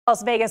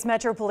Las Vegas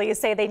Metro Police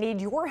say they need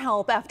your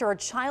help after a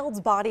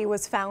child's body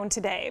was found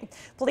today.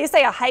 Police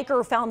say a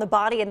hiker found the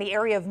body in the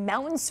area of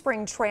Mountain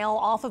Spring Trail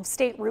off of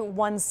State Route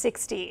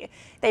 160.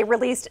 They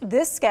released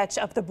this sketch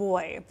of the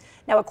boy.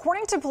 Now,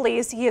 according to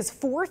police, he is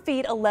 4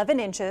 feet 11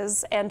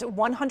 inches and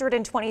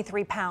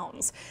 123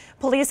 pounds.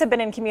 Police have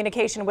been in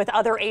communication with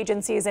other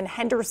agencies in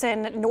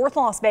Henderson, North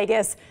Las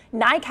Vegas,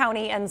 Nye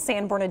County, and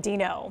San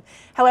Bernardino.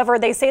 However,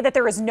 they say that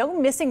there is no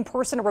missing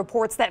person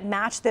reports that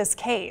match this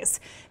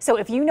case. So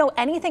if you know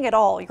anything at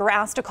all, you're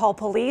asked to call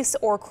police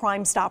or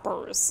Crime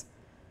Stoppers.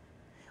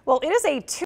 Well, it is a